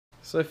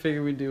So I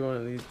figured we'd do one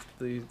of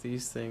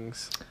these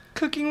things.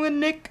 Cooking with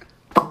Nick.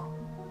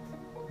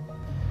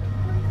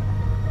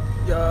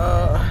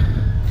 Yeah.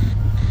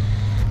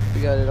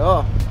 We got it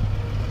all.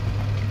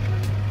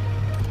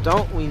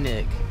 Don't we,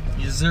 Nick?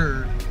 Yes,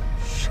 sir.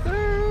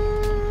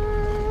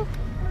 We're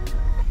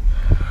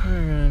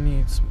gonna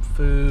need some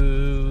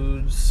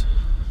foods.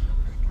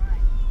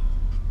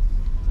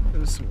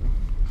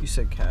 You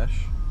said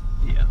cash?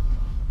 Yeah.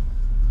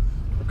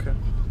 Okay.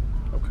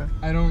 Okay.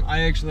 I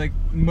actually like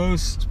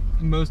most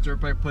dirt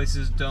bike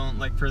places don't,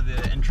 like, for the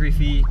entry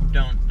fee,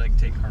 don't like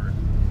take card.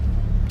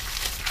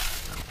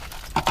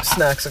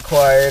 Snacks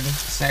acquired.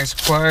 Snacks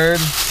acquired.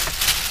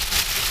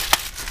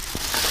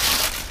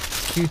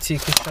 QT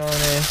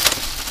Kashane.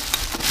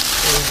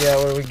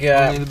 What do we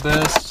got? Only the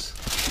best.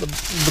 The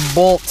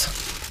Bolt.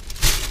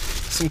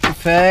 Some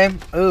cafe.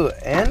 Ooh,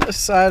 and a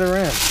side of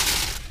ranch.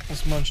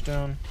 Let's munch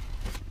down.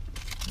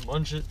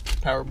 Munch it.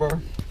 Power bar.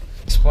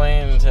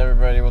 Explain to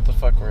everybody what the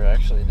fuck we're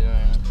actually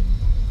doing.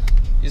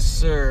 Yes,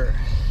 sir.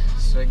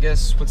 So I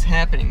guess what's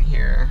happening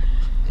here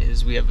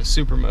is we have a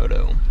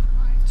supermoto.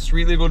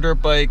 Street legal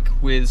dirt bike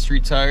with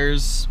street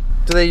tires.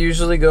 Do they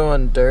usually go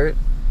on dirt?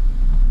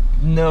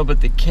 No, but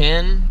they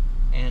can.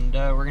 And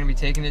we're going to be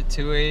taking it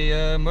to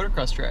a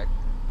motocross track.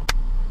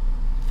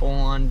 Full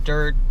on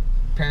dirt.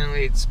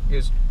 Apparently it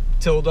was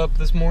tilled up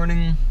this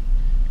morning,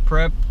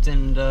 prepped,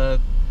 and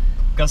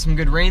got some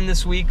good rain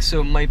this week,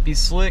 so it might be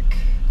slick.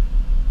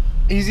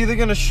 He's either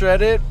gonna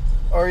shred it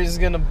or he's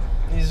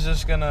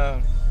just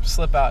gonna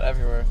slip out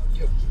everywhere.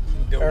 Yep.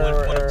 Go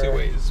one of two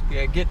ways.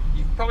 Yeah, you can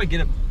probably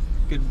get a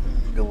good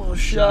little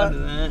shot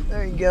of that.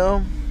 There you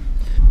go.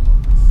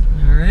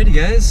 Alrighty,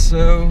 guys.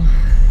 So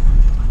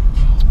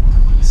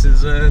this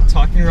is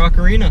Talking Rock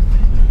Arena.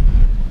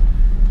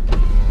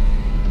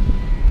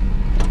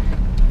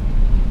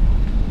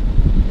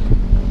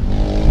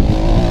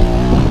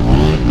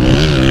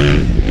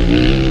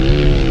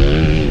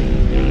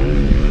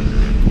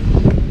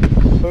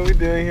 What are we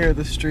doing here at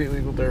the street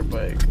legal dirt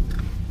bike?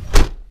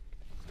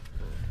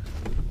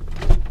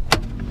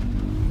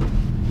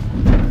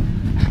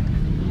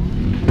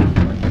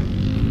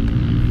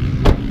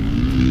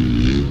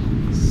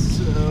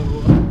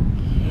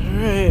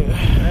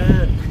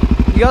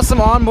 You got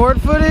some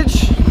onboard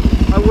footage?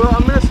 I will.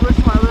 I'm gonna switch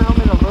my other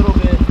helmet a little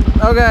bit.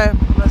 Okay. I'm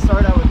gonna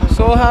start out with this.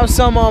 So we'll have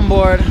some on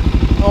board, a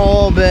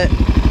little bit.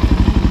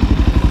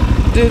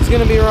 Dude's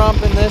gonna be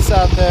romping this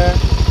out there.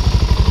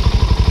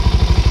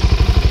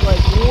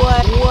 Like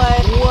what?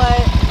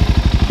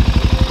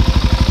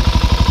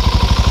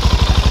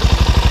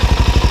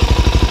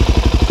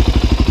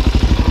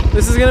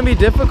 This is gonna be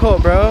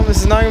difficult, bro. This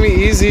is not gonna be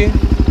easy.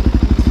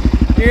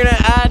 You're gonna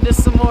add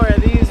just some more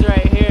of these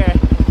right here.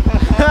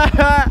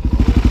 Alright.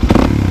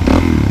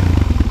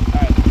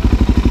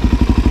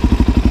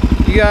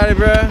 You got it,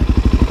 bro.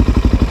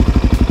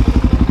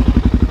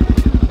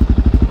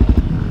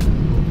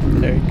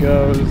 There he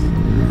goes.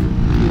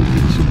 Look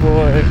at your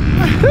boy.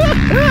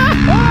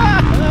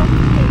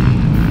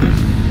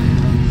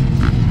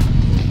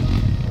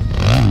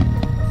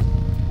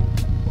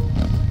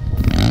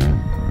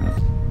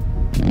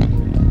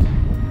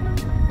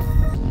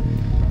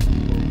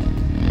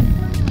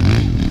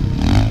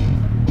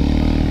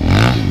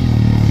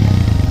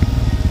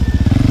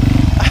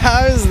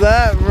 How is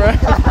that, bro?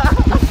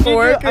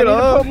 Work it I need to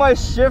up. put my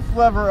shift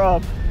lever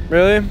up.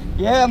 Really?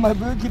 Yeah, my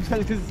boot keeps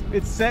because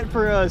it's set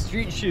for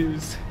street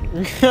shoes.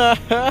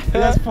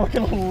 That's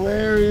fucking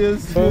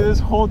hilarious, dude. This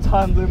whole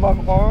time, dude, my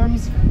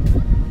arms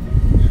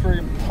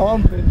freaking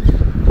pumping.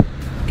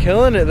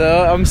 Killing it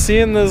though. I'm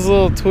seeing those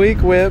little tweak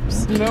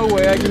whips. No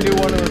way I can do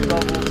one of those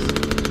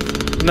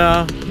doubles.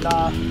 No.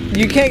 Nah.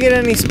 You can't get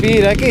any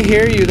speed. I can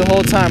hear you the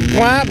whole time.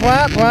 Whap,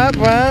 whap, whap,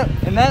 whap.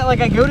 And that,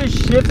 like, I go to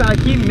shifts and I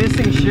keep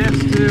missing shifts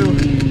too.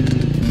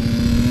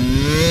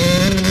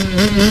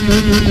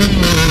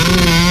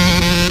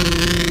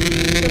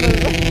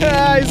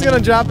 He's gonna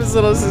drop his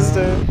little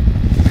sister.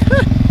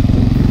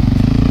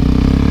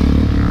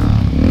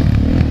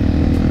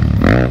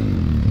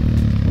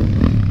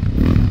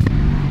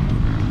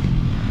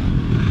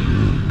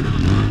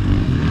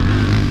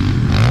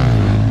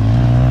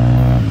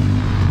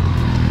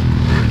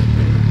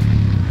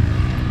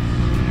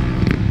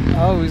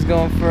 Oh, he's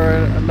going for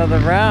another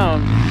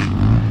round.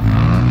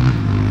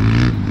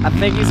 I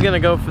think he's gonna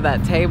go for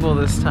that table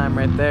this time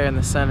right there in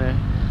the center.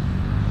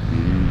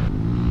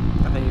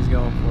 I think he's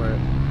going for it.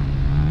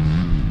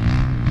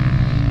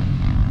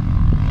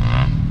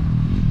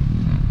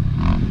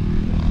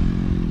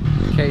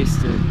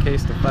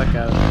 Cased the fuck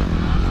out of it.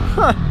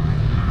 Huh.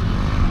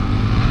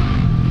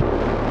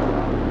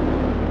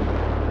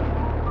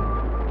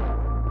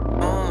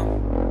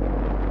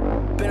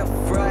 Been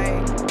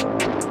afraid.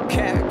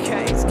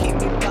 Carrots keep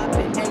me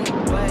popping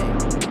anyway.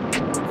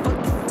 Fuck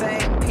the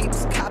fame,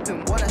 peeps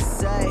copping what I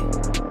say.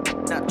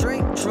 Now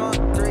drink drunk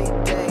 3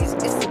 days,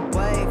 it's a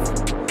wave.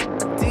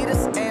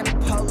 Adidas and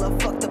Polo,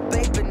 fuck the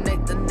baby,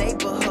 Nick, the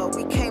neighborhood.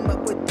 We came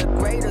up with the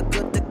greater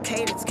good, the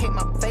cadence came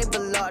my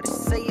favorite law. They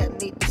say I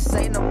need to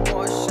say no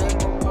more, shame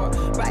no more.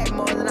 Write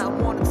more than I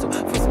want to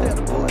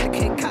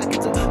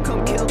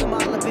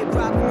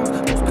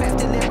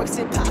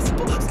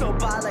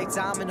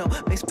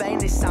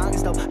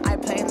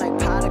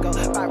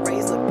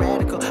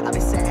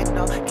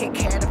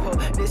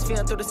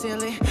to the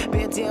ceiling.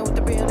 Been in with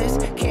the realness.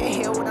 Can't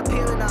hear what I'm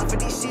peeling off of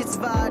these shits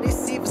vibe. This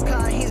Steve's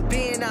car, he's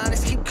being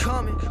honest. Keep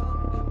coming.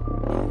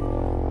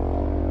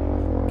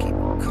 Keep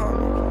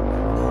coming.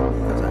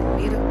 Cause I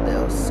need a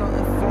little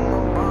something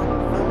for my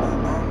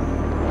mama.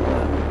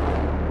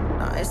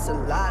 Nah, it's a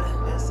lot of.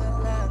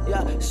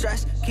 Yeah,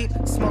 stress, keep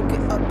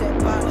smoking up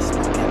that bottle.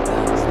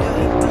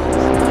 Yeah.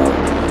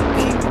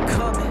 Keep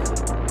coming.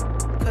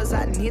 Cause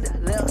I need a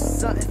little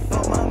something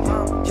for my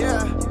mom.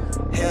 Yeah.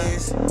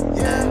 Haze,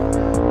 yeah,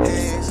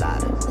 haze,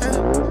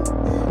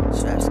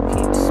 straps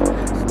keep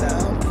smoking. Now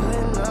I'm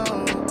putting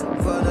on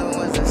for the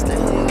ones that stay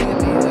with me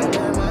when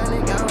that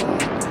money gone.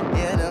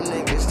 Yeah, them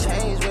niggas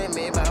changed with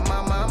me by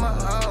my mama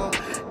home.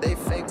 They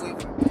fake we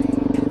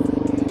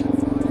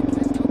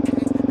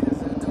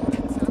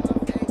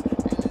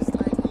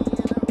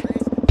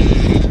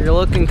You're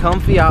looking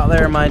comfy out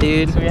there, my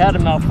dude. So we had a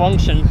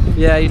malfunction.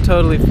 Yeah, you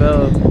totally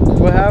failed.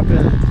 What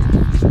happened?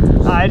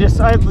 I just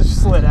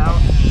slid out.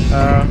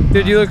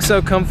 Dude, you look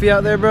so comfy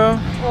out there, bro.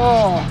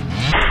 Oh.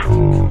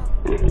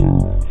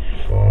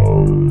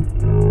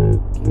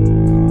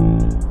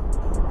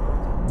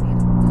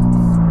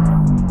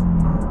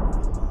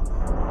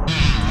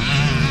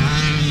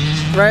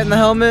 Right in the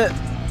helmet.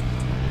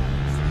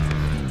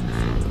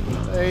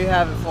 There you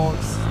have it,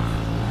 folks.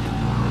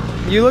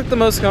 You look the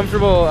most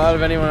comfortable out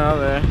of anyone out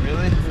there.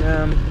 Really?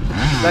 Yeah.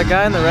 That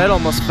guy in the red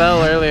almost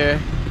fell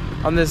earlier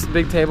on this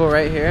big table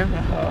right here.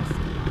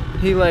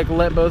 He like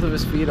let both of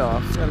his feet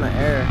off in the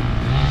air.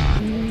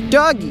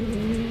 Doggy!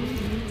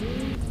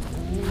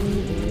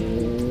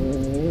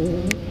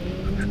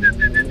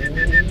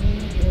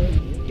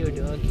 Yo,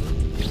 doggy.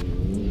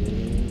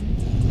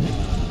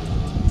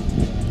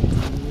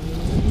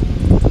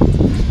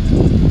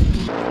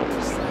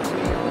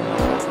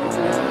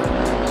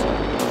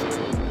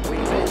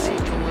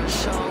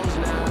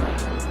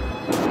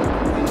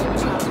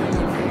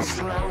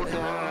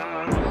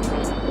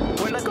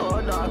 when I go,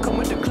 no, I come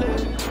with the clip.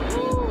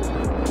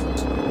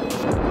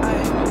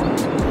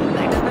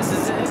 Like that, this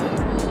is it.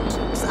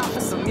 Stop for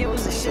some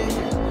music shit.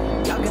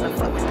 Y'all gonna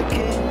fuck with the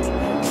kid.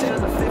 Sit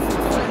on the fifth and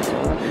the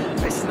flat.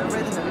 Facing the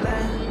red in the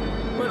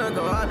land. When I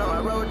go, I know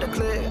I roll with the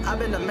clip. I've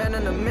been the man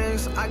in the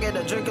mix. I get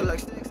a drinker like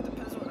sticks.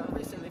 Depends what I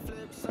recently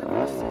flipped.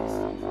 Circle six.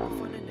 I'm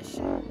fun in the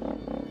shit.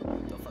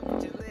 Don't fuck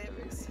with your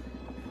lyrics.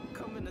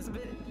 Come in this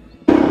bit.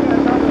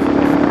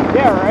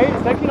 Yeah, right?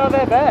 It's actually not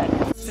that bad.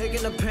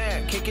 Taking a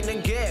pair, kicking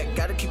and get,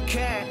 gotta keep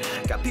care.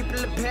 Got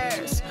people in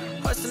Paris,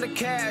 hustling the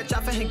car,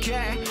 driving his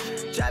car.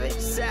 Driving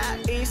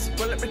southeast,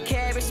 roll up a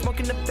carry,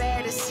 smoking the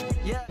baddest.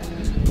 Yeah.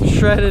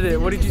 Shredded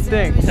it. What did you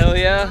think? Hell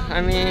yeah.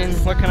 I mean,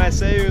 what can I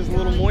say? It was a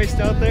little moist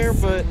out there,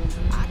 but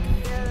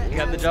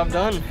got the job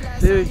done.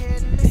 Dude,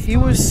 he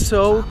was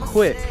so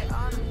quick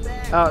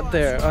out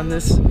there on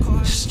this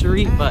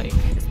street bike.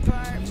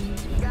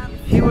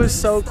 He was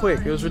so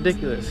quick. It was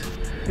ridiculous.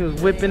 He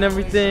was whipping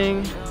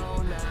everything.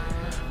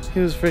 He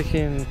was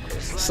freaking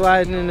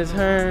sliding in his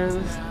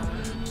turns.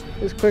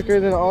 It was quicker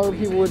than all the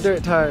people with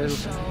dirt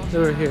tires that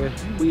were here.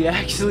 We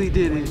actually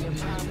did it. Give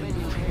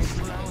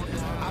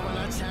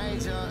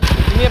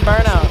me a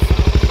burnout.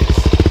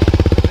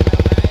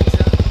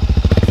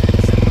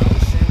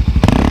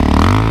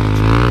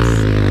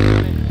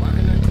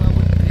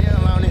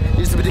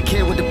 Used to be the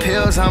kid with the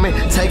pills on me.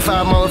 Take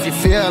 5 more if you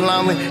feel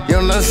lonely. You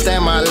don't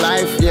understand my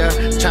life, yeah.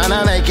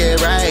 Tryna make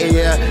it right,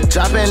 yeah.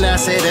 Dropping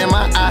acid in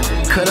my eye.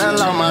 Coulda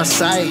lost my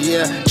sight,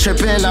 yeah.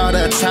 Tripping all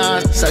the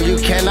time, so you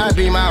cannot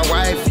be my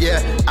wife,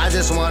 yeah. I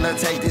just wanna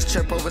take this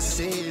trip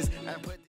overseas.